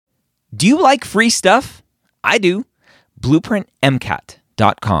Do you like free stuff? I do.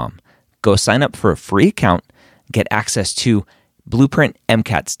 BlueprintMCAT.com. Go sign up for a free account. Get access to Blueprint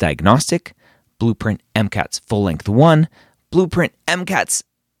MCAT's diagnostic, Blueprint MCAT's full-length 1, Blueprint MCAT's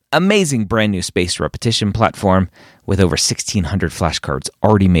amazing brand new spaced repetition platform with over 1,600 flashcards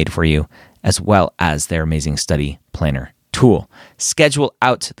already made for you, as well as their amazing study planner tool. Schedule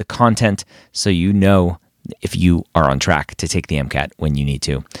out the content so you know if you are on track to take the MCAT when you need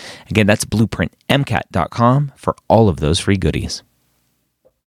to. Again, that's BlueprintMCAT.com for all of those free goodies.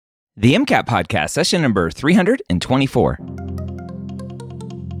 The MCAT Podcast, session number 324.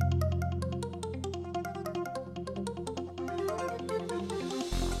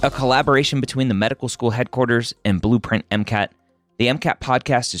 A collaboration between the medical school headquarters and Blueprint MCAT. The MCAT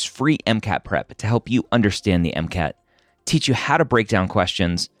Podcast is free MCAT prep to help you understand the MCAT, teach you how to break down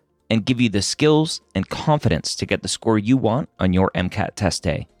questions, and give you the skills and confidence to get the score you want on your MCAT test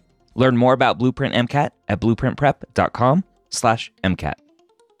day. Learn more about Blueprint MCAT at blueprintprep.com/MCAT.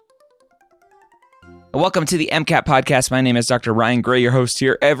 Welcome to the MCAT Podcast. My name is Dr. Ryan Gray, your host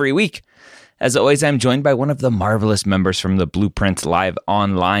here every week. As always, I'm joined by one of the marvelous members from the Blueprint Live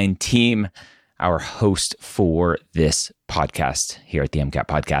Online team, our host for this podcast here at the MCAT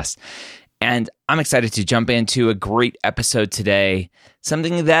Podcast. And I'm excited to jump into a great episode today,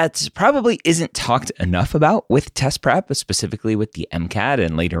 something that probably isn't talked enough about with test prep, specifically with the MCAT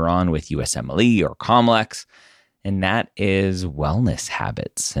and later on with USMLE or COMLEX, and that is wellness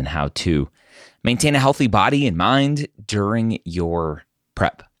habits and how to maintain a healthy body and mind during your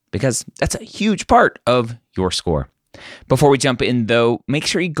prep, because that's a huge part of your score. Before we jump in, though, make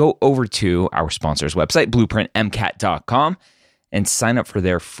sure you go over to our sponsor's website, blueprintmcat.com, and sign up for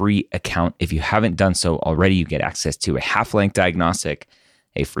their free account. If you haven't done so already, you get access to a half-length diagnostic,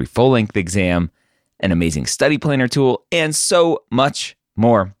 a free full-length exam, an amazing study planner tool, and so much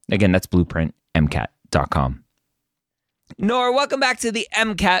more. Again, that's blueprintmcat.com. Nora, welcome back to the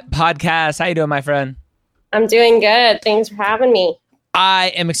MCAT Podcast. How you doing, my friend? I'm doing good. Thanks for having me. I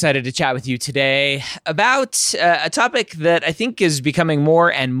am excited to chat with you today about a topic that I think is becoming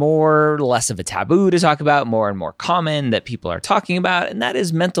more and more less of a taboo to talk about, more and more common that people are talking about, and that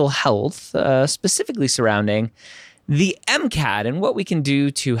is mental health, specifically surrounding the MCAT and what we can do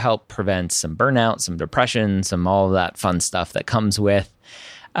to help prevent some burnout, some depression, some all of that fun stuff that comes with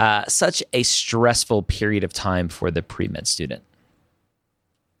such a stressful period of time for the pre-med student.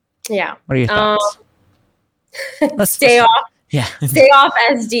 Yeah. What are your thoughts? Stay off. Yeah. Stay off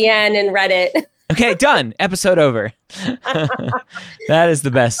SDN and Reddit. Okay, done. Episode over. That is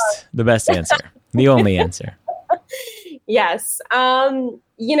the best answer. The only answer. Yes.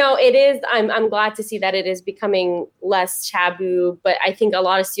 It is, I'm glad to see that it is becoming less taboo, but I think a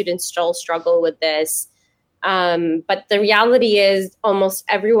lot of students still struggle with this. But the reality is almost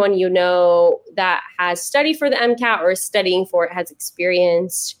everyone that has studied for the MCAT or is studying for it has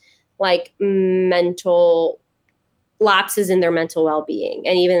experienced like mental lapses in their mental well-being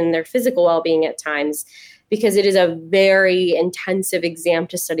and even in their physical well-being at times, because it is a very intensive exam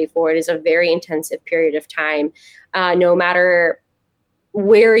to study for. It is a very intensive period of time, no matter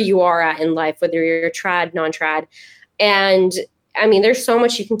where you are at in life, whether you're trad, non-trad. And I mean, there's so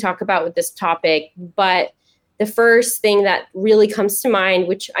much you can talk about with this topic, but the first thing that really comes to mind,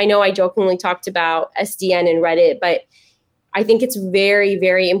 which I know I jokingly talked about SDN and Reddit, but I think it's very,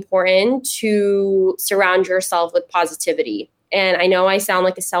 very important to surround yourself with positivity. And I know I sound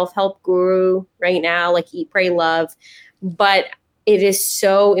like a self-help guru right now, like Eat, Pray, Love, but it is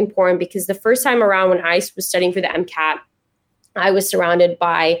so important because the first time around when I was studying for the MCAT, I was surrounded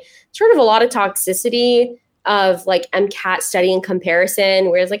by sort of a lot of toxicity of like MCAT study in comparison,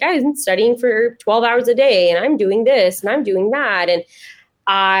 whereas like I'm studying for 12 hours a day and I'm doing this and I'm doing that. And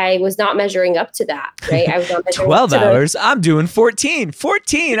I was not measuring up to that, right? I was not measuring 12 hours. I'm doing 14.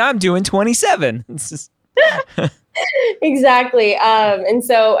 14. I'm doing 27. Exactly. And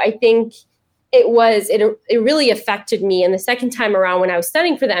so I think it really affected me. And the second time around when I was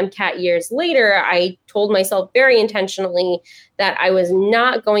studying for the MCAT years later, I told myself very intentionally that I was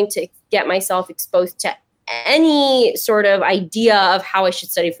not going to get myself exposed to any sort of idea of how I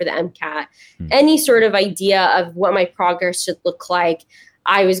should study for the MCAT, any sort of idea of what my progress should look like.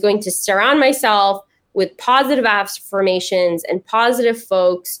 I was going to surround myself with positive affirmations and positive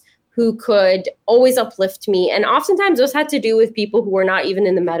folks who could always uplift me. And oftentimes those had to do with people who were not even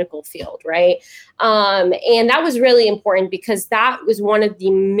in the medical field, right? And that was really important because that was one of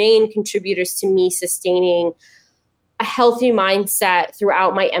the main contributors to me sustaining a healthy mindset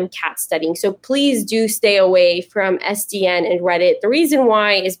throughout my MCAT studying. So please do stay away from SDN and Reddit. The reason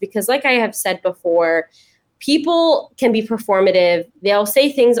why is because, like I have said before, people can be performative. They'll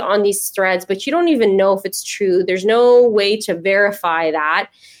say things on these threads, but you don't even know if it's true. There's no way to verify that.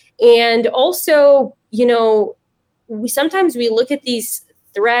 And also, sometimes we look at these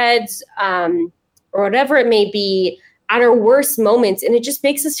threads or whatever it may be at our worst moments, and it just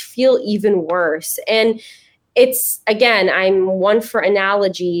makes us feel even worse. And it's, again, I'm one for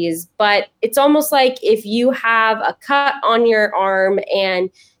analogies, but it's almost like if you have a cut on your arm and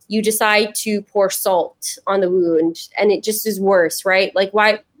you decide to pour salt on the wound and it just is worse, right? Like,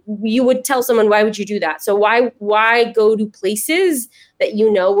 why you would tell someone, why would you do that? So why go to places that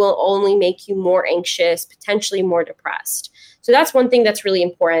will only make you more anxious, potentially more depressed? So that's one thing that's really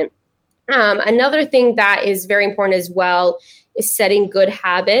important. Another thing that is very important as well is setting good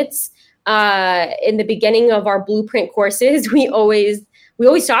habits. In the beginning of our Blueprint courses, we always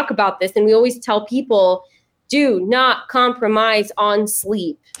talk about this, and we always tell people, do not compromise on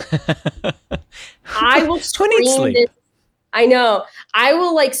sleep. I will scream this. I know. I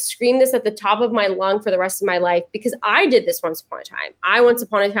will scream this at the top of my lung for the rest of my life, because I did this once upon a time. I once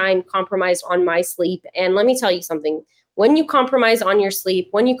upon a time compromised on my sleep. And let me tell you something. When you compromise on your sleep,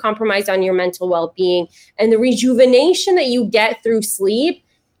 when you compromise on your mental well-being and the rejuvenation that you get through sleep,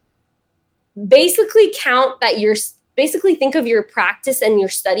 basically think of your practice and your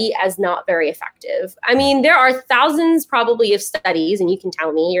study as not very effective. I mean, there are thousands probably of studies, and you can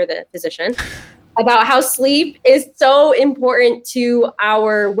tell me, you're the physician, about how sleep is so important to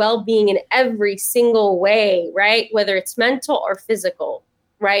our well-being in every single way, right? Whether it's mental or physical,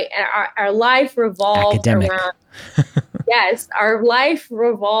 right? And our life revolves around, yes, our life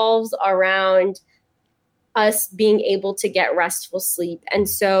revolves around us being able to get restful sleep. And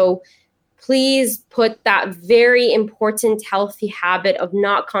so please put that very important, healthy habit of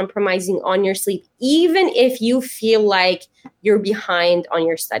not compromising on your sleep, even if you feel like you're behind on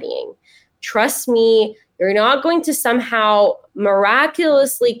your studying. Trust me, you're not going to somehow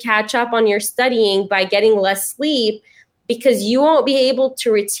miraculously catch up on your studying by getting less sleep, because you won't be able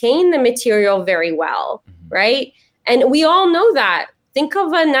to retain the material very well, right? And we all know that. Think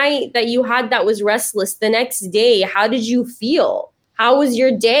of a night that you had that was restless. The next day, how did you feel? How was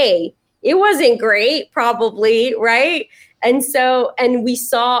your day? It wasn't great, probably, right? And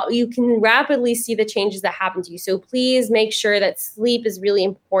you can rapidly see the changes that happen to you. So please make sure that sleep is really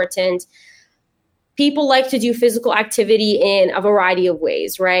important. People like to do physical activity in a variety of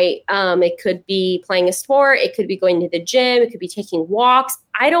ways, right? It could be playing a sport. It could be going to the gym. It could be taking walks.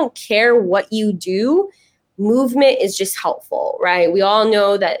 I don't care what you do. Movement is just helpful, right? We all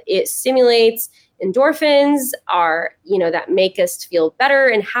know that it stimulates endorphins that make us feel better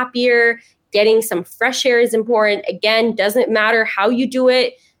and happier. Getting some fresh air is important. Again, doesn't matter how you do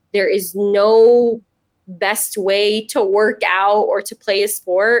it. There is no best way to work out or to play a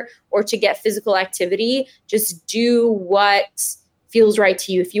sport or to get physical activity. Just do what feels right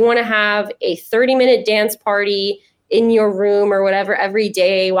to you. If you want to have a 30-minute dance party in your room or whatever every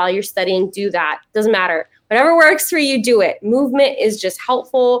day while you're studying, do that. Doesn't matter. Whatever works for you, do it. Movement is just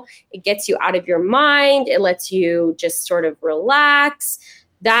helpful. It gets you out of your mind. It lets you just sort of relax.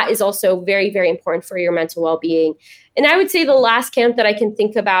 That is also very, very important for your mental well-being. And I would say the last camp that I can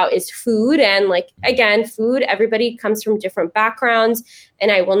think about is food. And again, food, everybody comes from different backgrounds.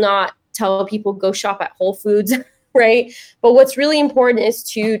 And I will not tell people go shop at Whole Foods, right? But what's really important is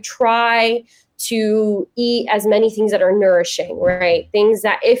to try to eat as many things that are nourishing, right? Things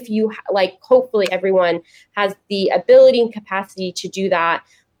that if you hopefully everyone has the ability and capacity to do that,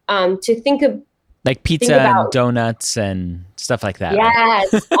 to think of like pizza and donuts and stuff like that.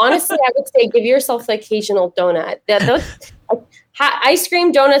 Yes. Right? Honestly, I would say give yourself the occasional donut. Ice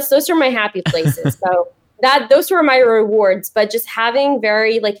cream, donuts, those are my happy places. So those were my rewards. But just having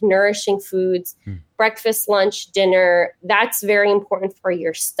very nourishing foods, breakfast, lunch, dinner, that's very important for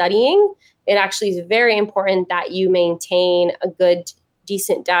your studying. It actually is very important that you maintain a good,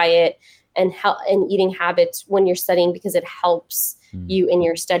 decent diet and eating habits when you're studying, because it helps you in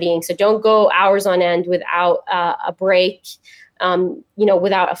your studying. So don't go hours on end without a break,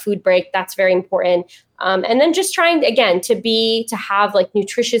 without a food break. That's very important. And then just trying, again, to have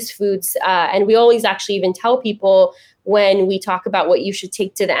nutritious foods. And we always actually even tell people when we talk about what you should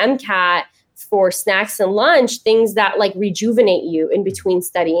take to the MCAT for snacks and lunch, things that rejuvenate you in between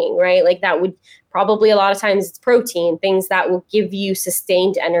studying, right? That would probably a lot of times it's protein, things that will give you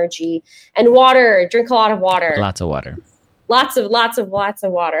sustained energy, and water. Drink a lot of water. Lots of water. Lots of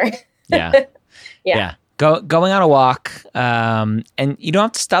water. Yeah. Yeah. going on a walk, and you don't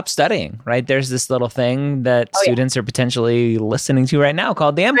have to stop studying, right? There's this little thing that students are potentially listening to right now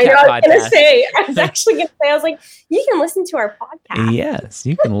called the MCAT podcast. I was actually going to say, I was like, you can listen to our podcast. Yes,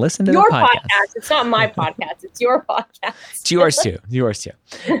 you can listen to your the podcast. It's not my podcast. It's your podcast. It's yours too.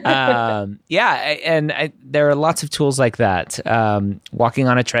 There are lots of tools like that. Walking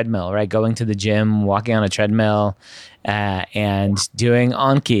on a treadmill, right? Going to the gym, walking on a treadmill, and doing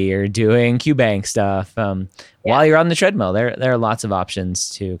Anki or doing Q-Bank stuff while you're on the treadmill. There are lots of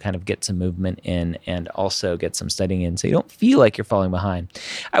options to kind of get some movement in and also get some studying in so you don't feel like you're falling behind.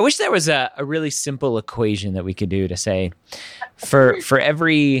 I wish there was a really simple equation that we could do to say for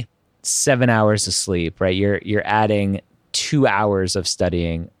every 7 hours of sleep, right, you're adding 2 hours of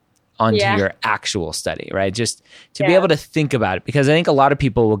studying onto your actual study, right? Just to be able to think about it. Because I think a lot of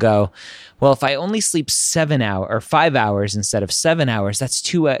people will go, well, if I only sleep 7 hours or 5 hours instead of 7 hours, that's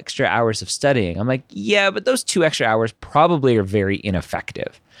 2 extra hours of studying. I'm like, yeah, but those 2 extra hours probably are very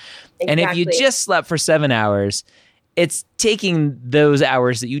ineffective. Exactly. And if you just slept for 7 hours, it's taking those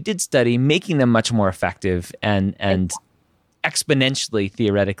hours that you did study, making them much more effective and exponentially,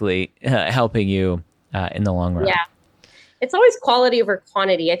 theoretically, helping you in the long run. Yeah. It's always quality over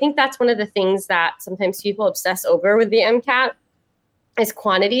quantity. I think that's one of the things that sometimes people obsess over with the MCAT is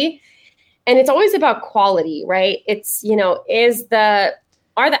quantity. And it's always about quality, right? It's, are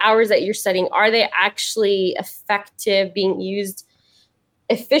the hours that you're studying, are they actually effective, being used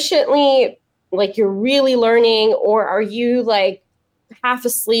efficiently, like you're really learning, or are you like half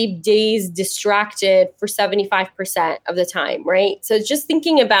asleep, dazed, distracted for 75% of the time, right? So just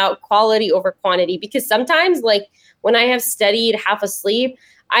thinking about quality over quantity, because sometimes like when I have studied half asleep,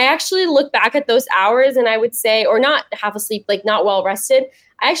 I actually look back at those hours and I would say, or not half asleep, like not well rested.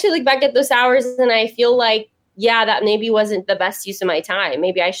 I actually look back at those hours and I feel like, yeah, that maybe wasn't the best use of my time.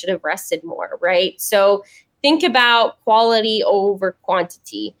 Maybe I should have rested more, right? So think about quality over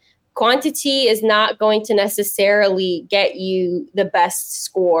quantity. Quantity is not going to necessarily get you the best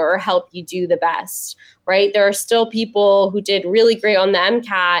score or help you do the best, right? There are still people who did really great on the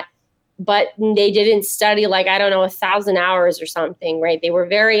MCAT, but they didn't study 1,000 hours or something, right? They were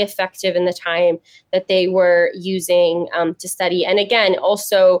very effective in the time that they were using to study. And again,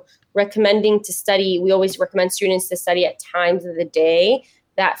 also recommending to study, we always recommend students to study at times of the day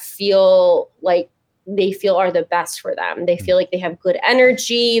that feel like they feel are the best for them. They feel like they have good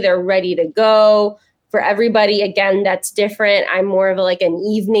energy. They're ready to go. For everybody, again, that's different. I'm more of an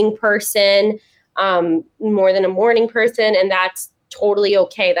evening person, more than a morning person. And that's totally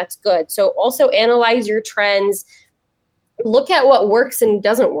okay. That's good. So also analyze your trends. Look at what works and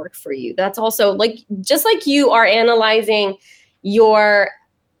doesn't work for you. That's also just like you are analyzing your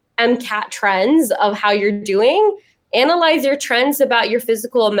MCAT trends of how you're doing, analyze your trends about your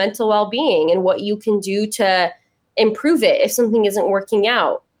physical and mental well-being and what you can do to improve it if something isn't working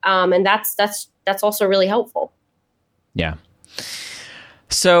out. And that's also really helpful. Yeah.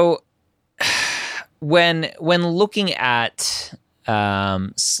 So when looking at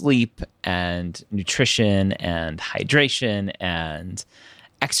sleep and nutrition and hydration and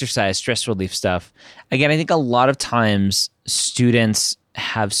exercise, stress relief stuff, again, I think a lot of times students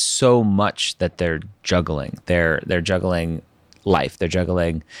have so much that they're juggling. They're juggling life. They're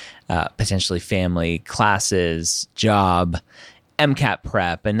juggling potentially family, classes, job, MCAT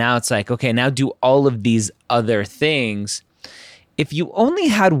prep. And now it's like, okay, now do all of these other things. If you only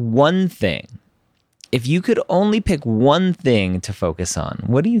had one thing, if you could only pick one thing to focus on,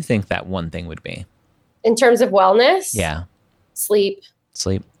 what do you think that one thing would be? In terms of wellness? Yeah. Sleep.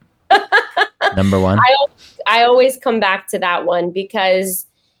 Number one. I always come back to that one because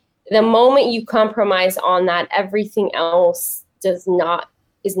the moment you compromise on that, everything else is not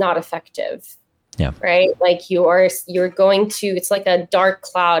effective. Yeah. Right. Like you're going to, it's like a dark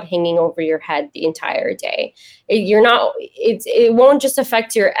cloud hanging over your head the entire day. It won't just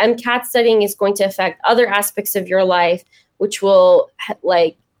affect your MCAT studying. It's going to affect other aspects of your life, which will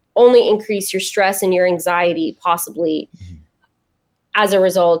only increase your stress and your anxiety possibly as a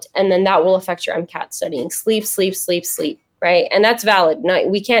result. And then that will affect your MCAT studying. Sleep. Right. And that's valid.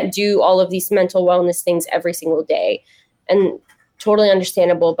 We can't do all of these mental wellness things every single day. And totally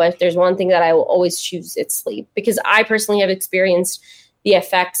understandable. But if there's one thing that I will always choose, it's sleep, because I personally have experienced the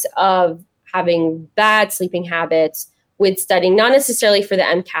effects of having bad sleeping habits with studying, not necessarily for the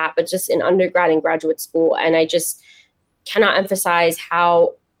MCAT, but just in undergrad and graduate school. And I just cannot emphasize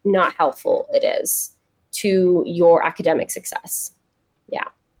how not helpful it is to your academic success. Yeah.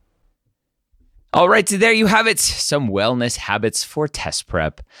 All right, so there you have it. Some wellness habits for test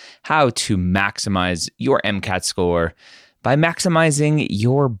prep. How to maximize your MCAT score by maximizing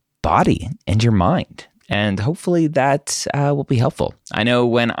your body and your mind. And hopefully that will be helpful. I know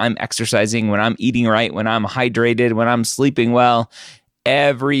when I'm exercising, when I'm eating right, when I'm hydrated, when I'm sleeping well,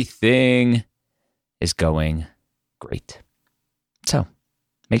 everything is going great. So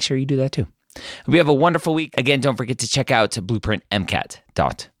make sure you do that too. We have a wonderful week. Again, don't forget to check out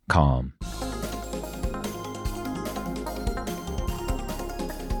blueprintmcat.com.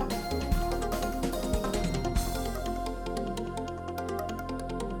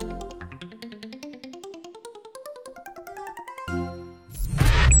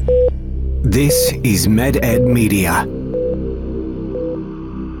 This is MedEd Media.